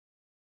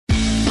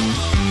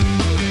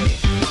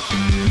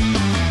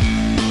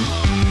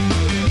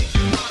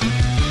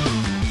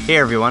Hey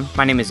everyone,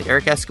 my name is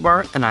Eric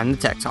Escobar and I'm the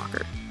Tech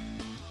Talker.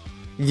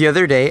 The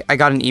other day, I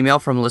got an email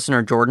from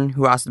listener Jordan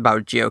who asked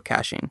about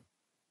geocaching.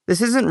 This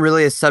isn't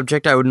really a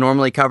subject I would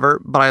normally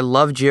cover, but I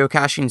love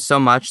geocaching so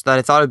much that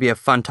I thought it'd be a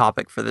fun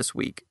topic for this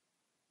week.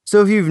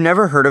 So if you've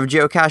never heard of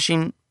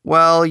geocaching,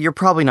 well, you're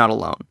probably not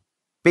alone.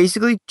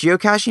 Basically,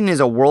 geocaching is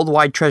a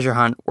worldwide treasure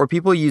hunt where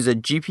people use a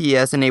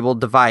GPS-enabled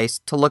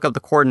device to look up the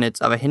coordinates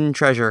of a hidden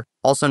treasure,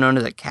 also known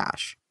as a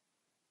cache.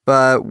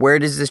 But where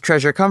does this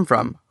treasure come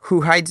from?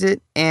 Who hides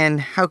it?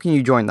 And how can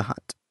you join the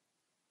hunt?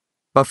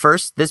 But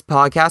first, this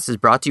podcast is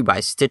brought to you by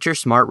Stitcher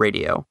Smart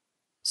Radio.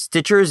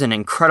 Stitcher is an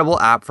incredible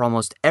app for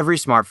almost every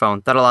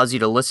smartphone that allows you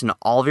to listen to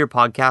all of your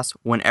podcasts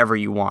whenever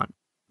you want.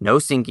 No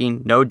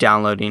syncing, no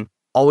downloading,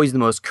 always the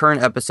most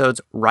current episodes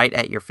right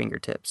at your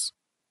fingertips.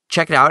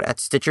 Check it out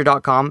at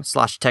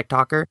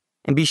stitcher.com/techtalker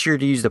and be sure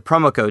to use the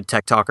promo code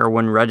TechTalker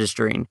when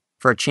registering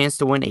for a chance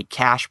to win a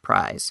cash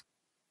prize.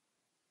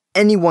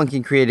 Anyone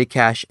can create a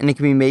cache, and it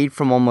can be made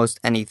from almost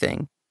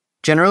anything.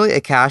 Generally, a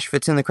cache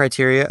fits in the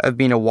criteria of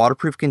being a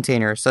waterproof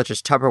container such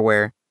as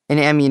Tupperware, an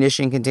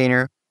ammunition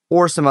container,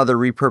 or some other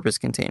repurposed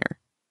container.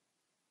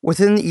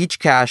 Within each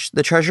cache,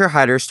 the treasure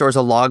hider stores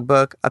a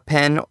logbook, a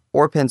pen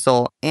or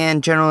pencil,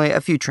 and generally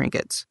a few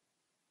trinkets.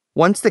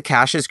 Once the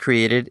cache is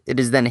created, it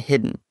is then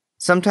hidden.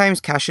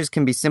 Sometimes caches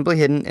can be simply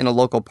hidden in a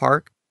local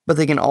park, but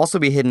they can also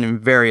be hidden in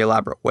very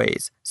elaborate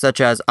ways, such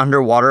as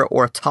underwater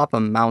or atop a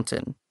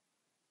mountain.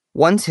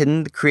 Once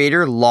hidden, the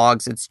creator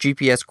logs its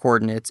GPS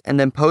coordinates and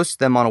then posts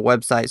them on a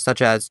website such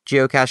as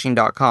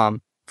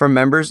geocaching.com for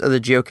members of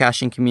the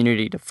geocaching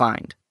community to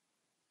find.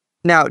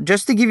 Now,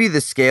 just to give you the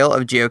scale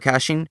of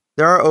geocaching,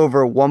 there are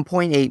over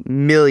 1.8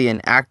 million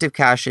active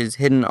caches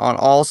hidden on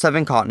all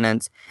 7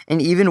 continents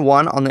and even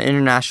one on the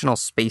International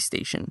Space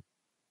Station.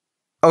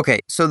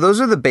 Okay, so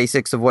those are the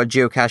basics of what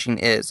geocaching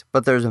is,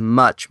 but there's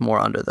much more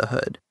under the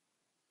hood.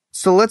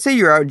 So let's say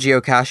you're out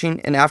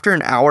geocaching, and after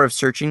an hour of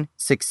searching,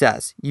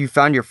 success, you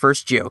found your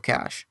first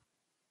geocache.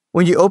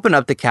 When you open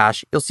up the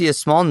cache, you'll see a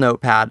small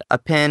notepad, a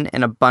pen,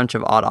 and a bunch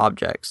of odd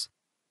objects.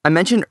 I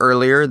mentioned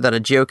earlier that a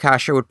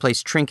geocacher would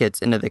place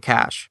trinkets into the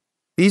cache.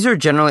 These are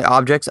generally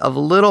objects of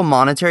little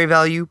monetary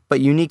value,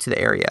 but unique to the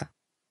area.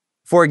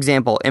 For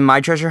example, in my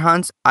treasure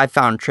hunts, I've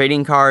found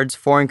trading cards,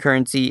 foreign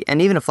currency,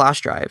 and even a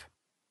flash drive.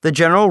 The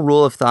general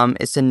rule of thumb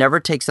is to never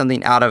take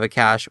something out of a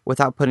cache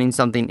without putting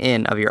something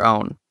in of your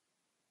own.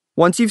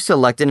 Once you've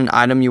selected an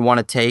item you want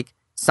to take,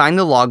 sign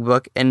the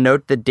logbook and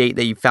note the date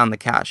that you found the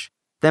cache.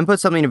 Then put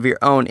something of your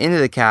own into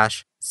the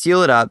cache,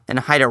 seal it up, and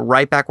hide it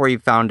right back where you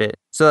found it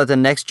so that the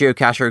next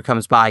geocacher who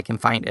comes by can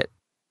find it.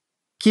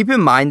 Keep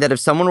in mind that if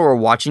someone were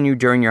watching you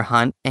during your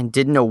hunt and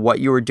didn't know what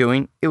you were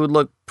doing, it would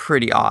look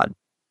pretty odd.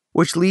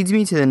 Which leads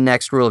me to the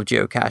next rule of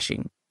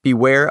geocaching: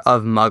 beware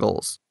of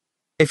muggles.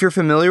 If you're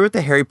familiar with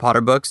the Harry Potter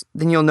books,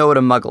 then you'll know what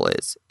a muggle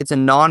is. It's a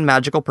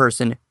non-magical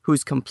person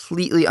who's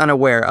completely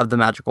unaware of the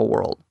magical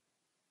world.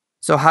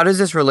 So how does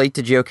this relate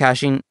to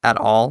geocaching at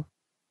all?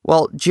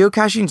 Well,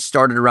 geocaching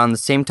started around the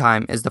same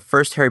time as the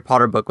first Harry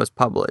Potter book was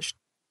published,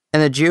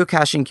 and the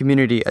geocaching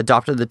community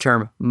adopted the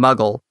term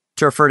muggle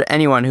to refer to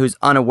anyone who's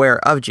unaware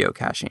of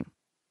geocaching.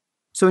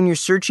 So when you're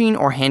searching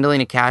or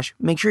handling a cache,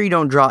 make sure you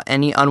don't draw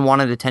any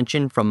unwanted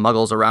attention from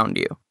muggles around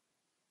you.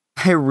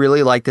 I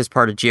really like this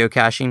part of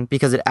geocaching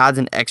because it adds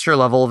an extra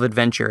level of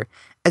adventure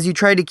as you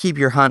try to keep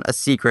your hunt a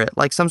secret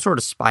like some sort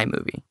of spy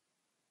movie.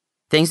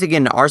 Thanks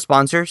again to our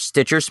sponsor,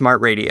 Stitcher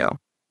Smart Radio.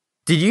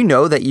 Did you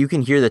know that you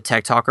can hear the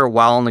Tech Talker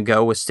while on the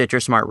go with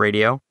Stitcher Smart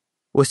Radio?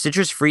 With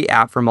Stitcher's free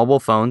app for mobile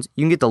phones,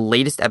 you can get the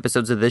latest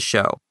episodes of this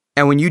show.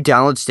 And when you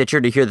download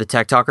Stitcher to hear the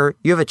Tech Talker,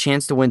 you have a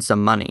chance to win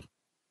some money.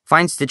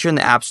 Find Stitcher in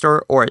the App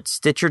Store or at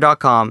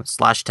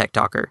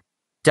stitcher.com/techtalker.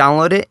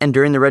 Download it, and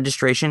during the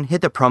registration,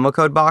 hit the promo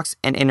code box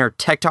and enter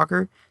Tech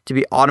Talker to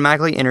be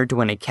automatically entered to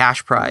win a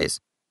cash prize.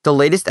 The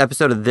latest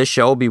episode of this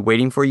show will be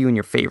waiting for you in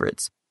your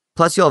favorites.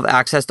 Plus, you'll have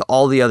access to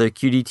all the other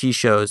QDT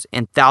shows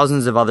and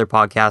thousands of other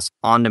podcasts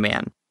on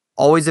demand.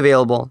 Always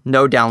available,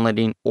 no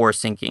downloading or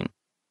syncing.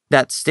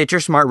 That's Stitcher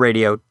Smart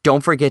Radio.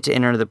 Don't forget to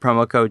enter the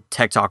promo code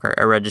TechTalker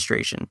at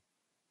registration.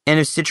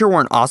 And if Stitcher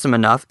weren't awesome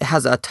enough, it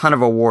has a ton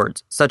of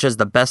awards, such as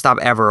the Best App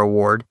Ever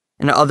Award,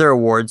 and other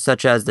awards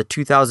such as the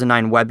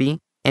 2009 Webby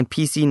and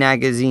PC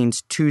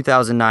Magazine's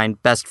 2009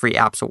 Best Free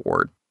Apps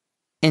Award.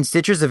 And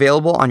Stitcher's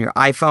available on your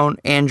iPhone,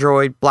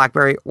 Android,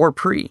 BlackBerry, or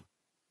Pre.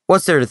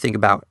 What's there to think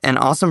about? An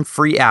awesome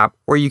free app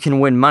where you can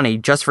win money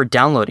just for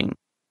downloading.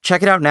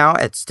 Check it out now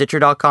at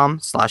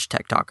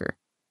stitcher.com/techtalker.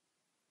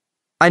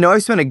 I know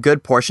I've spent a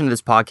good portion of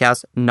this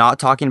podcast not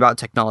talking about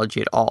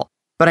technology at all,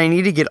 but I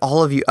need to get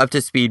all of you up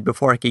to speed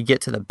before I could get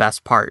to the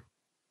best part.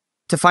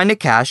 To find a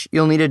cache,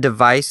 you'll need a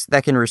device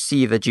that can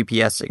receive a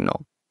GPS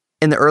signal.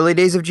 In the early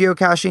days of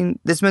geocaching,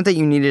 this meant that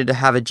you needed to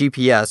have a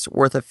GPS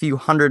worth a few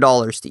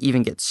 $100s to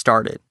even get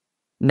started.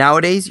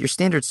 Nowadays, your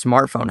standard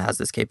smartphone has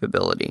this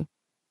capability.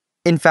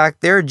 In fact,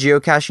 there are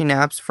geocaching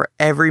apps for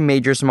every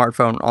major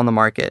smartphone on the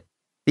market.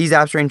 These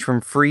apps range from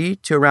free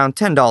to around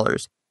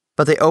 $10,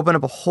 but they open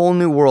up a whole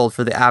new world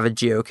for the avid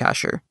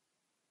geocacher.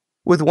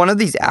 With one of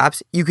these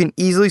apps, you can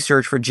easily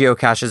search for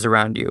geocaches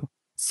around you.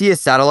 see a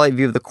satellite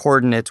view of the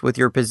coordinates with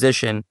your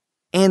position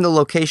and the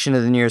location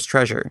of the nearest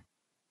treasure.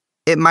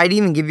 It might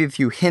even give you a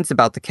few hints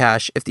about the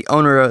cache if the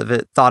owner of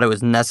it thought it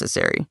was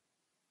necessary.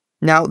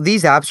 Now,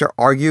 these apps are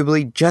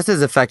arguably just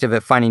as effective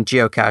at finding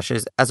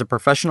geocaches as a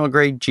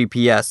professional-grade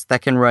GPS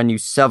that can run you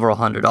several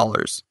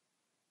 $100s.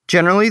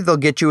 Generally, they'll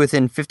get you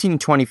within 15 to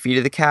 20 feet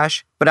of the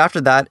cache, but after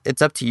that,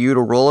 it's up to you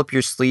to roll up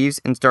your sleeves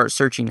and start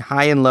searching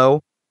high and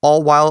low,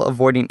 all while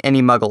avoiding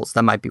any muggles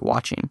that might be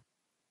watching.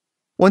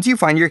 Once you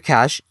find your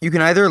cache, you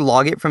can either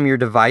log it from your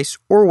device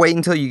or wait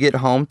until you get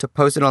home to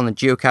post it on the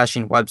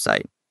geocaching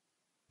website.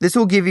 This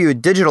will give you a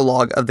digital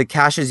log of the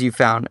caches you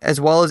found, as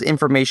well as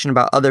information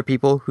about other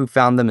people who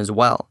found them as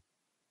well.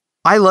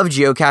 I love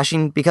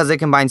geocaching because it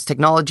combines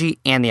technology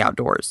and the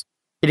outdoors.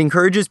 It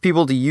encourages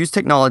people to use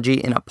technology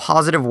in a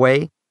positive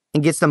way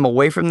and gets them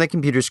away from the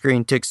computer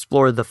screen to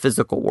explore the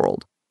physical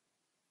world.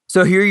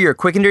 So here are your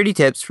quick and dirty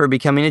tips for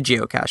becoming a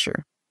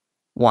geocacher.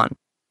 1.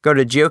 Go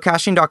to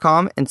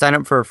geocaching.com and sign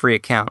up for a free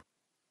account.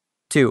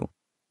 2.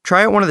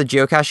 Try out one of the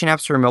geocaching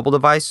apps for a mobile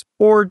device,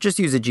 or just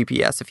use a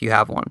GPS if you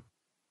have one.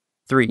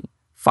 3.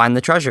 Find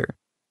the treasure.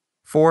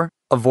 4.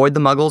 Avoid the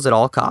muggles at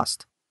all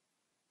cost.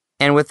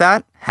 And with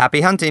that,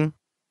 happy hunting!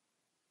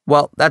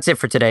 Well, that's it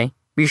for today.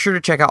 Be sure to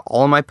check out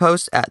all of my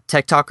posts at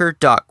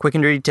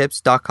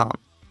techtalker.quickanddirtytips.com.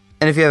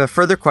 And if you have a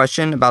further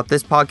question about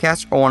this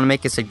podcast or want to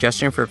make a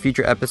suggestion for a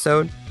future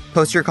episode,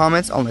 post your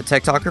comments on the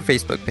Tech Talker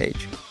Facebook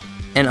page.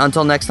 And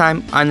until next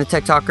time, I'm the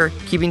Tech Talker,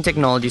 keeping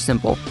technology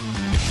simple.